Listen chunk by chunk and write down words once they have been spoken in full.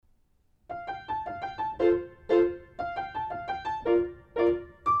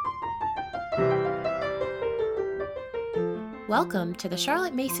Welcome to the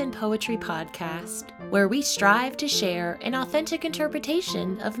Charlotte Mason Poetry Podcast, where we strive to share an authentic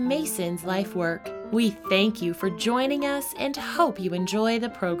interpretation of Mason's life work. We thank you for joining us and hope you enjoy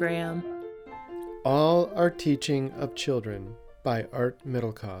the program. All Our Teaching of Children by Art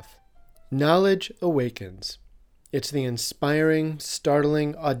Middlecoff. Knowledge awakens. It's the inspiring,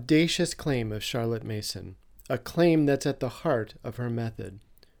 startling, audacious claim of Charlotte Mason, a claim that's at the heart of her method.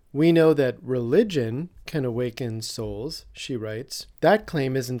 We know that religion can awaken souls, she writes. That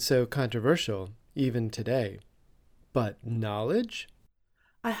claim isn't so controversial, even today. But knowledge?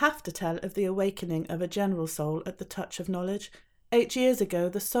 I have to tell of the awakening of a general soul at the touch of knowledge. 8 years ago,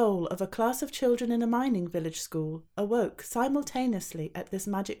 the soul of a class of children in a mining village school awoke simultaneously at this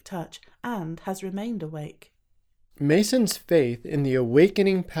magic touch and has remained awake. Mason's faith in the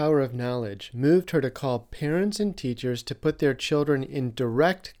awakening power of knowledge moved her to call parents and teachers to put their children in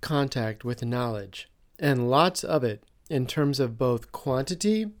direct contact with knowledge, and lots of it, in terms of both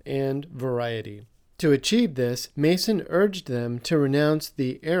quantity and variety. To achieve this, Mason urged them to renounce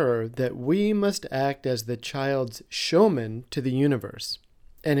the error that we must act as the child's showman to the universe,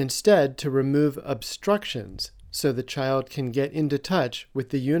 and instead to remove obstructions so the child can get into touch with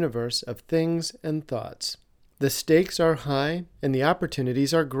the universe of things and thoughts. The stakes are high and the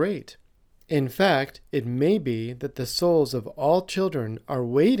opportunities are great. In fact, it may be that the souls of all children are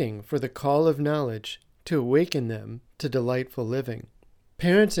waiting for the call of knowledge to awaken them to delightful living.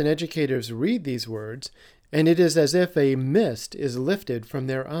 Parents and educators read these words, and it is as if a mist is lifted from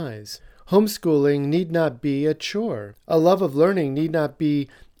their eyes. Homeschooling need not be a chore. A love of learning need not be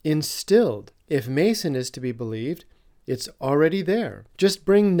instilled. If Mason is to be believed, it's already there. Just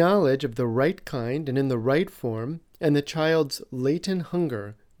bring knowledge of the right kind and in the right form, and the child's latent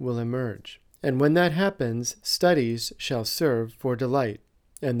hunger will emerge. And when that happens, studies shall serve for delight,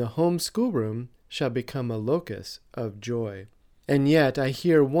 and the home schoolroom shall become a locus of joy. And yet I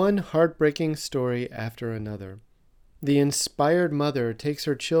hear one heartbreaking story after another. The inspired mother takes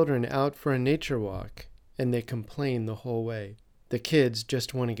her children out for a nature walk, and they complain the whole way. The kids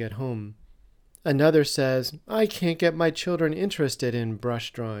just want to get home. Another says, I can't get my children interested in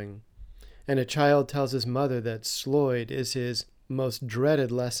brush drawing. And a child tells his mother that Sloyd is his most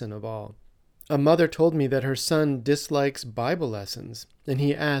dreaded lesson of all. A mother told me that her son dislikes Bible lessons, and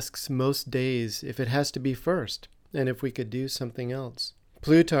he asks most days if it has to be first, and if we could do something else.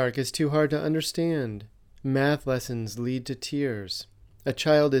 Plutarch is too hard to understand. Math lessons lead to tears. A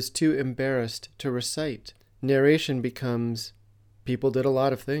child is too embarrassed to recite. Narration becomes, people did a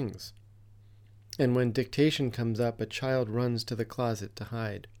lot of things. And when dictation comes up, a child runs to the closet to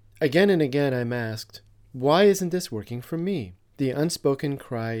hide. Again and again I'm asked, why isn't this working for me? The unspoken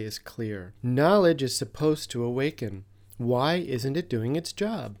cry is clear. Knowledge is supposed to awaken. Why isn't it doing its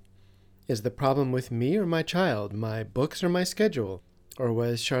job? Is the problem with me or my child, my books or my schedule? Or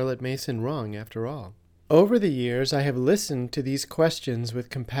was Charlotte Mason wrong after all? Over the years, I have listened to these questions with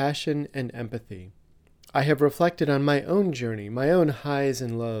compassion and empathy. I have reflected on my own journey, my own highs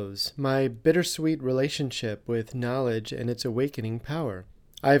and lows, my bittersweet relationship with knowledge and its awakening power.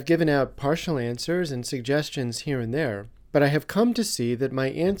 I have given out partial answers and suggestions here and there, but I have come to see that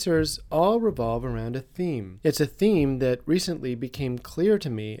my answers all revolve around a theme. It's a theme that recently became clear to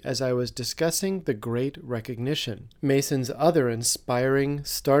me as I was discussing the Great Recognition, Mason's other inspiring,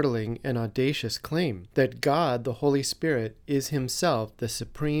 startling, and audacious claim that God, the Holy Spirit, is himself the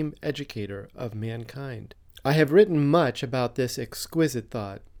supreme educator of mankind. I have written much about this exquisite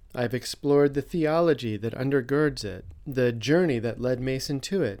thought. I've explored the theology that undergirds it, the journey that led Mason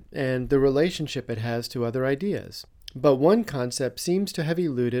to it, and the relationship it has to other ideas. But one concept seems to have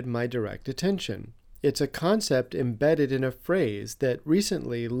eluded my direct attention. It's a concept embedded in a phrase that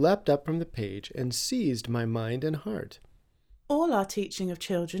recently leapt up from the page and seized my mind and heart. All our teaching of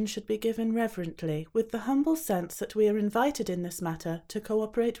children should be given reverently, with the humble sense that we are invited in this matter to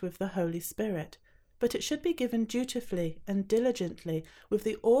cooperate with the Holy Spirit. But it should be given dutifully and diligently, with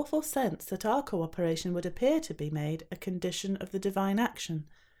the awful sense that our cooperation would appear to be made a condition of the divine action,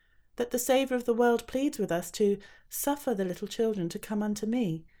 that the Saviour of the world pleads with us to suffer the little children to come unto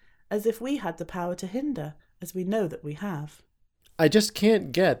me, as if we had the power to hinder, as we know that we have. I just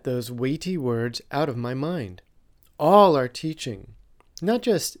can't get those weighty words out of my mind. All our teaching, not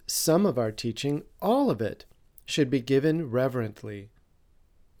just some of our teaching, all of it, should be given reverently.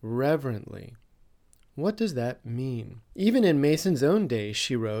 Reverently. What does that mean? Even in Mason's own day,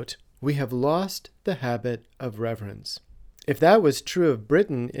 she wrote, we have lost the habit of reverence. If that was true of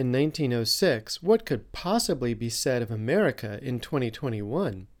Britain in 1906, what could possibly be said of America in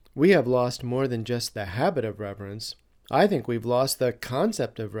 2021? We have lost more than just the habit of reverence. I think we've lost the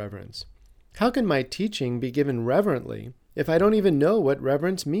concept of reverence. How can my teaching be given reverently if I don't even know what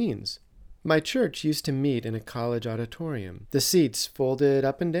reverence means? My church used to meet in a college auditorium. The seats folded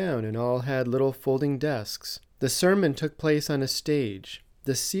up and down and all had little folding desks. The sermon took place on a stage.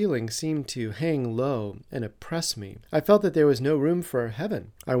 The ceiling seemed to hang low and oppress me. I felt that there was no room for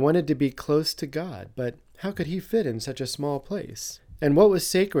heaven. I wanted to be close to God, but how could he fit in such a small place? And what was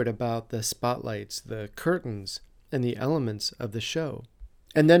sacred about the spotlights, the curtains, and the elements of the show?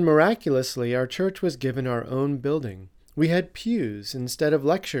 And then miraculously, our church was given our own building. We had pews instead of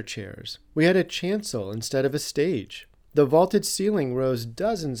lecture chairs. We had a chancel instead of a stage. The vaulted ceiling rose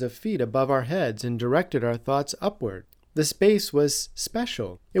dozens of feet above our heads and directed our thoughts upward. The space was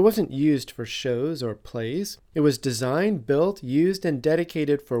special. It wasn't used for shows or plays. It was designed, built, used, and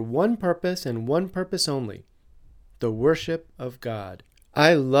dedicated for one purpose and one purpose only: the worship of God.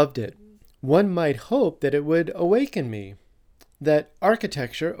 I loved it. One might hope that it would awaken me, that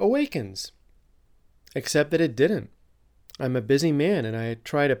architecture awakens. Except that it didn't. I'm a busy man, and I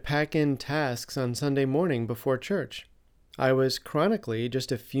try to pack in tasks on Sunday morning before church. I was chronically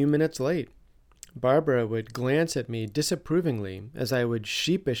just a few minutes late. Barbara would glance at me disapprovingly as I would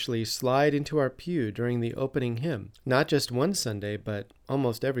sheepishly slide into our pew during the opening hymn, not just one Sunday, but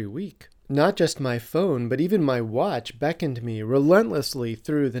almost every week. Not just my phone, but even my watch beckoned me relentlessly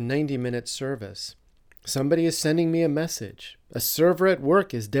through the 90-minute service. Somebody is sending me a message. A server at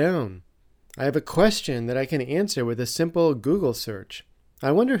work is down. I have a question that I can answer with a simple Google search.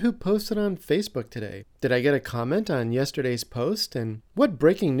 I wonder who posted on Facebook today. Did I get a comment on yesterday's post? And what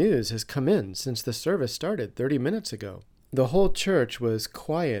breaking news has come in since the service started 30 minutes ago? The whole church was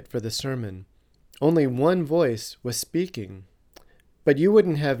quiet for the sermon. Only one voice was speaking. But you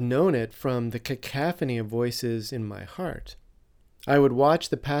wouldn't have known it from the cacophony of voices in my heart. I would watch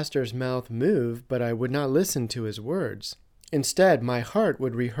the pastor's mouth move, but I would not listen to his words. Instead, my heart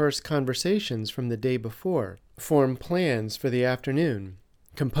would rehearse conversations from the day before, form plans for the afternoon,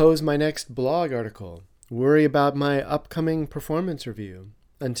 compose my next blog article, worry about my upcoming performance review,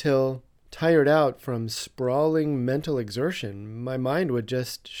 until, tired out from sprawling mental exertion, my mind would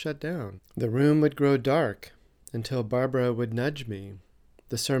just shut down. The room would grow dark until Barbara would nudge me.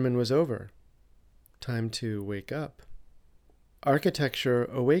 The sermon was over. Time to wake up. Architecture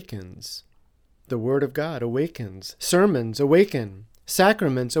awakens. The Word of God awakens. Sermons awaken.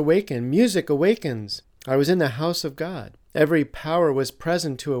 Sacraments awaken. Music awakens. I was in the house of God. Every power was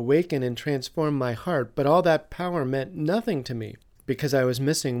present to awaken and transform my heart, but all that power meant nothing to me because I was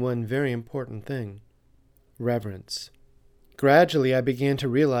missing one very important thing: reverence. Gradually, I began to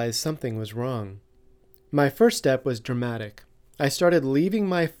realize something was wrong. My first step was dramatic. I started leaving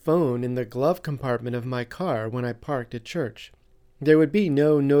my phone in the glove compartment of my car when I parked at church. There would be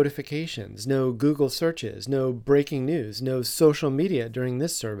no notifications, no Google searches, no breaking news, no social media during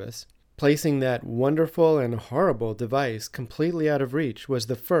this service. Placing that wonderful and horrible device completely out of reach was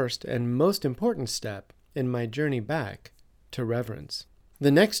the first and most important step in my journey back to reverence. The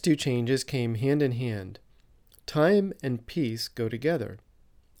next two changes came hand in hand. Time and peace go together.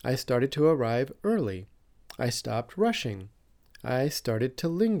 I started to arrive early. I stopped rushing. I started to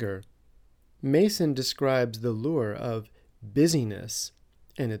linger. Mason describes the lure of busyness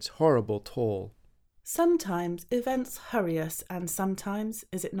and its horrible toll. Sometimes events hurry us, and sometimes,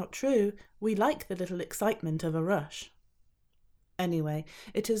 is it not true, we like the little excitement of a rush. Anyway,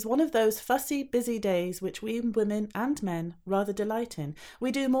 it is one of those fussy, busy days which we women and men rather delight in.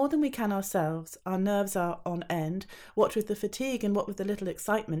 We do more than we can ourselves. Our nerves are on end, what with the fatigue and what with the little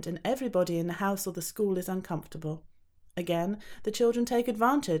excitement, and everybody in the house or the school is uncomfortable. Again, the children take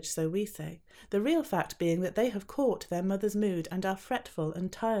advantage, so we say, the real fact being that they have caught their mother's mood and are fretful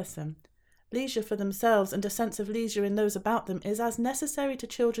and tiresome. Leisure for themselves and a sense of leisure in those about them is as necessary to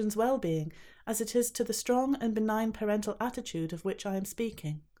children's well-being as it is to the strong and benign parental attitude of which I am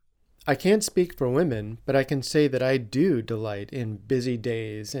speaking. I can't speak for women, but I can say that I do delight in busy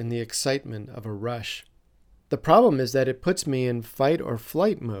days and the excitement of a rush. The problem is that it puts me in fight or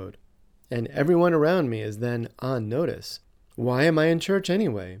flight mode, and everyone around me is then on notice. Why am I in church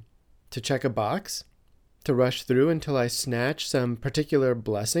anyway? To check a box? To rush through until I snatch some particular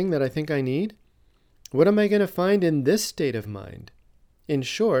blessing that I think I need? What am I going to find in this state of mind? In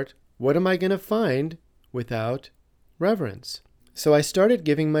short, what am I going to find without reverence? So I started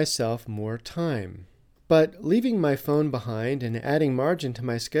giving myself more time. But leaving my phone behind and adding margin to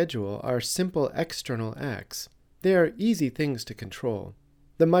my schedule are simple external acts. They are easy things to control.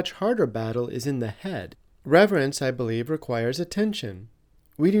 The much harder battle is in the head. Reverence, I believe, requires attention.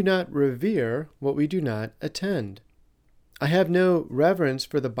 We do not revere what we do not attend. I have no reverence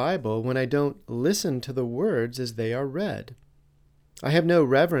for the Bible when I don't listen to the words as they are read. I have no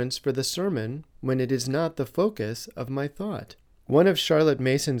reverence for the sermon when it is not the focus of my thought. One of Charlotte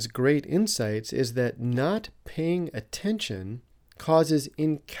Mason's great insights is that not paying attention causes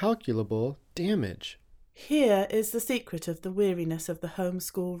incalculable damage. Here is the secret of the weariness of the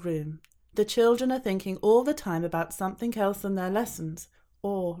homeschool room. The children are thinking all the time about something else than their lessons,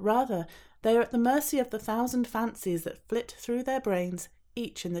 or, rather, they are at the mercy of the 1,000 fancies that flit through their brains,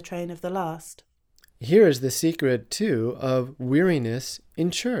 each in the train of the last. Here is the secret, too, of weariness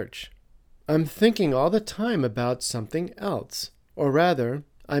in church. I'm thinking all the time about something else, or rather,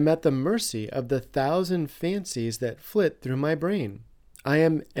 I'm at the mercy of the 1,000 fancies that flit through my brain. I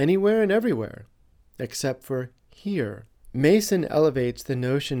am anywhere and everywhere, except for here. Mason elevates the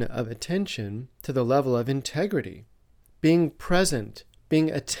notion of attention to the level of integrity. Being present,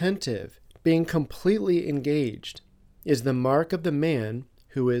 being attentive, being completely engaged is the mark of the man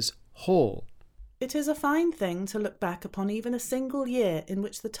who is whole. It is a fine thing to look back upon even a single year in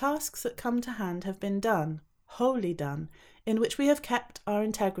which the tasks that come to hand have been done, wholly done, in which we have kept our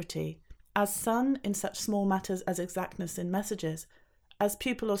integrity, as son in such small matters as exactness in messages, as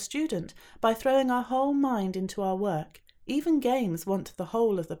pupil or student by throwing our whole mind into our work. Even games want the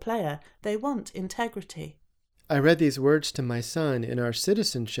whole of the player, they want integrity. I read these words to my son in our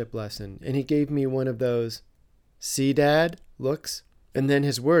citizenship lesson, and he gave me one of those, "See, Dad?" looks, and then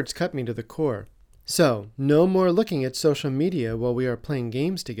his words cut me to the core. So, no more looking at social media while we are playing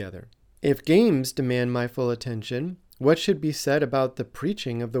games together. If games demand my full attention, what should be said about the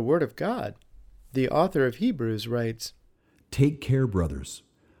preaching of the Word of God? The author of Hebrews writes, "Take care, brothers,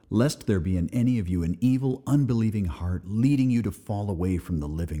 lest there be in any of you an evil, unbelieving heart leading you to fall away from the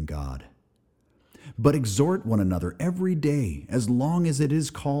living God. But exhort one another every day, as long as it is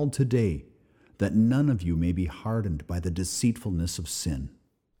called today, that none of you may be hardened by the deceitfulness of sin."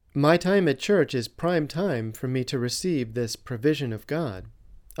 My time at church is prime time for me to receive this provision of God.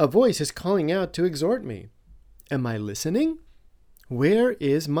 A voice is calling out to exhort me. Am I listening? Where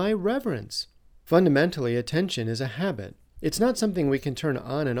is my reverence? Fundamentally, attention is a habit. It's not something we can turn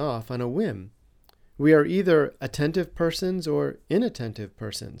on and off on a whim. We are either attentive persons or inattentive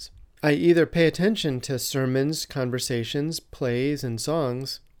persons. I either pay attention to sermons, conversations, plays, and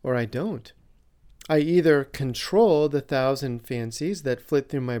songs, or I don't. I either control the 1,000 fancies that flit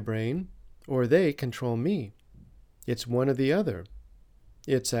through my brain, or they control me. It's one or the other.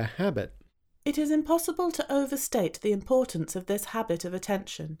 It's a habit. It is impossible to overstate the importance of this habit of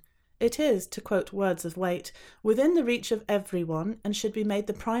attention. It is, to quote Words of Weight, within the reach of everyone and should be made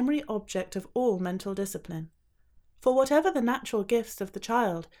the primary object of all mental discipline. For whatever the natural gifts of the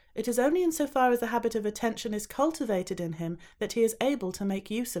child, it is only insofar as the habit of attention is cultivated in him that he is able to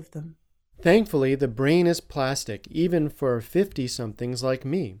make use of them. Thankfully, the brain is plastic, even for 50-somethings like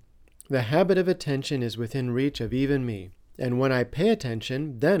me. The habit of attention is within reach of even me. And when I pay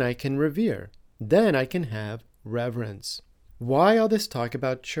attention, then I can revere. Then I can have reverence. Why all this talk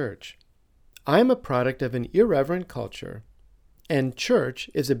about church? I'm a product of an irreverent culture, and church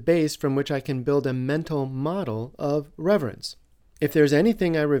is a base from which I can build a mental model of reverence. If there's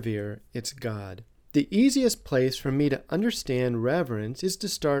anything I revere, it's God. The easiest place for me to understand reverence is to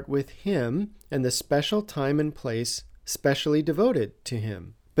start with Him and the special time and place specially devoted to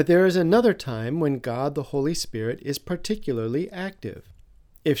Him. But there is another time when God the Holy Spirit is particularly active.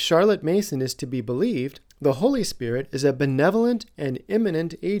 If Charlotte Mason is to be believed, the Holy Spirit is a benevolent and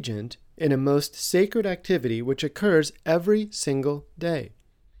immanent agent in a most sacred activity which occurs every single day.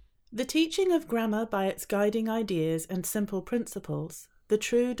 The teaching of grammar by its guiding ideas and simple principles, the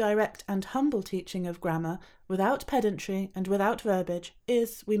true, direct, and humble teaching of grammar, without pedantry and without verbiage,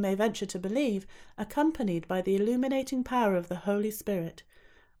 is, we may venture to believe, accompanied by the illuminating power of the Holy Spirit,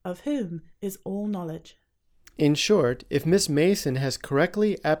 of whom is all knowledge. In short, if Miss Mason has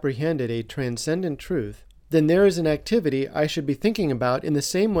correctly apprehended a transcendent truth, then there is an activity I should be thinking about in the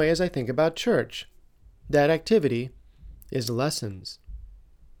same way as I think about church. That activity is lessons.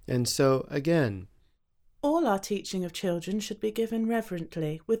 And so, again, all our teaching of children should be given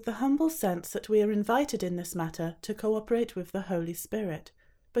reverently, with the humble sense that we are invited in this matter to cooperate with the Holy Spirit.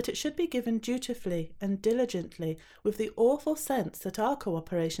 But it should be given dutifully and diligently, with the awful sense that our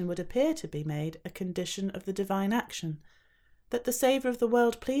cooperation would appear to be made a condition of the divine action, that the Saviour of the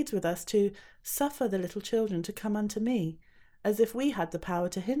world pleads with us to suffer the little children to come unto me, as if we had the power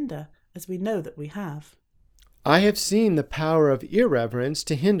to hinder, as we know that we have. I have seen the power of irreverence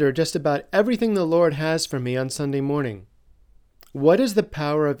to hinder just about everything the Lord has for me on Sunday morning. What is the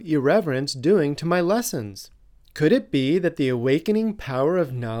power of irreverence doing to my lessons? Could it be that the awakening power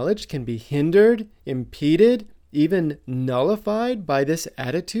of knowledge can be hindered, impeded, even nullified by this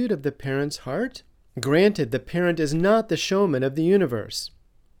attitude of the parent's heart? Granted, the parent is not the showman of the universe.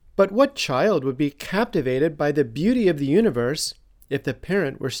 But what child would be captivated by the beauty of the universe if the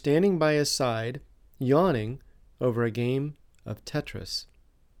parent were standing by his side, yawning over a game of Tetris?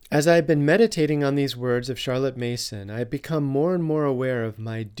 As I have been meditating on these words of Charlotte Mason, I have become more and more aware of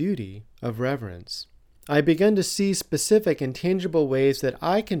my duty of reverence. I have begun to see specific and tangible ways that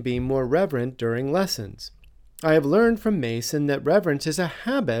I can be more reverent during lessons. I have learned from Mason that reverence is a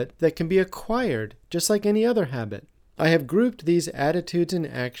habit that can be acquired, just like any other habit. I have grouped these attitudes and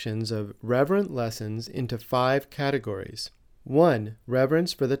actions of reverent lessons into 5 categories. 1.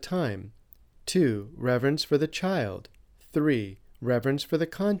 Reverence for the time. 2. Reverence for the child. 3. Reverence for the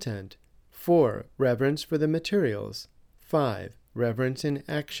content. 4. Reverence for the materials. 5. Reverence in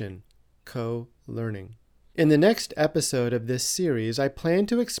action. Co-learning. In the next episode of this series, I plan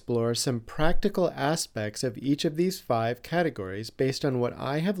to explore some practical aspects of each of these 5 categories based on what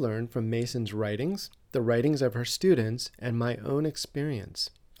I have learned from Mason's writings, the writings of her students, and my own experience.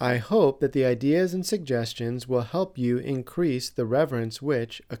 I hope that the ideas and suggestions will help you increase the reverence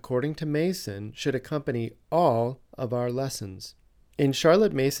which, according to Mason, should accompany all of our lessons. In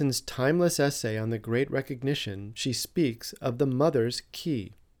Charlotte Mason's timeless essay on the Great Recognition, she speaks of the mother's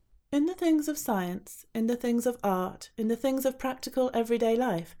key. In the things of science, in the things of art, in the things of practical everyday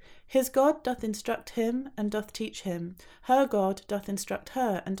life, his God doth instruct him and doth teach him, her God doth instruct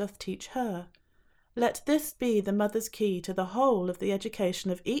her and doth teach her. Let this be the mother's key to the whole of the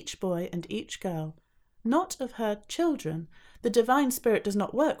education of each boy and each girl, not of her children. The divine spirit does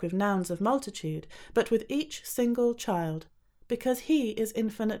not work with nouns of multitude, but with each single child. Because he is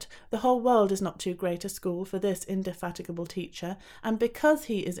infinite, the whole world is not too great a school for this indefatigable teacher, and because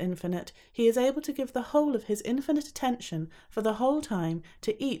he is infinite, he is able to give the whole of his infinite attention for the whole time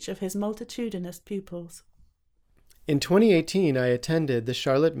to each of his multitudinous pupils. In 2018, I attended the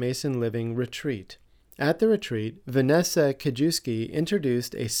Charlotte Mason Living Retreat. At the retreat, Vanessa Kajewski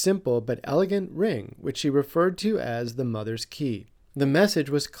introduced a simple but elegant ring, which she referred to as the mother's key. The message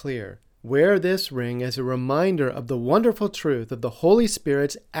was clear. Wear this ring as a reminder of the wonderful truth of the Holy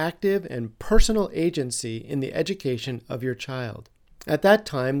Spirit's active and personal agency in the education of your child. At that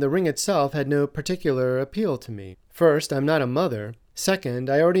time, the ring itself had no particular appeal to me. First, I'm not a mother. Second,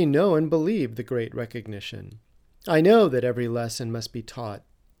 I already know and believe the Great Recognition. I know that every lesson must be taught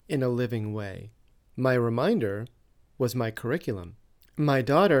in a living way. My reminder was my curriculum. My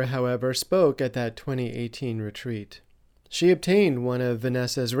daughter, however, spoke at that 2018 retreat. She obtained one of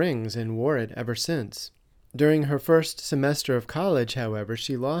Vanessa's rings and wore it ever since. During her first semester of college, however,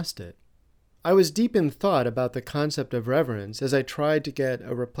 she lost it. I was deep in thought about the concept of reverence as I tried to get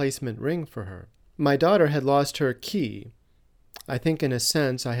a replacement ring for her. My daughter had lost her key. I think in a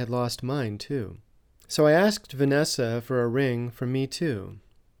sense I had lost mine too. So I asked Vanessa for a ring for me too.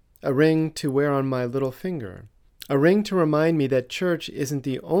 A ring to wear on my little finger. A ring to remind me that church isn't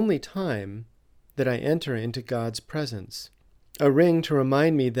the only time that I enter into God's presence. A ring to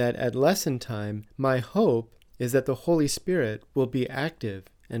remind me that at lesson time, my hope is that the Holy Spirit will be active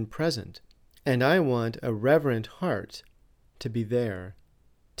and present, and I want a reverent heart to be there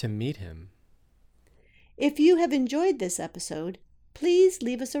to meet Him. If you have enjoyed this episode, please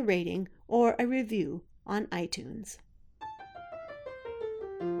leave us a rating or a review on iTunes.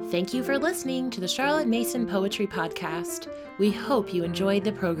 Thank you for listening to the Charlotte Mason Poetry Podcast. We hope you enjoyed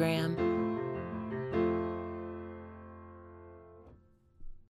the program.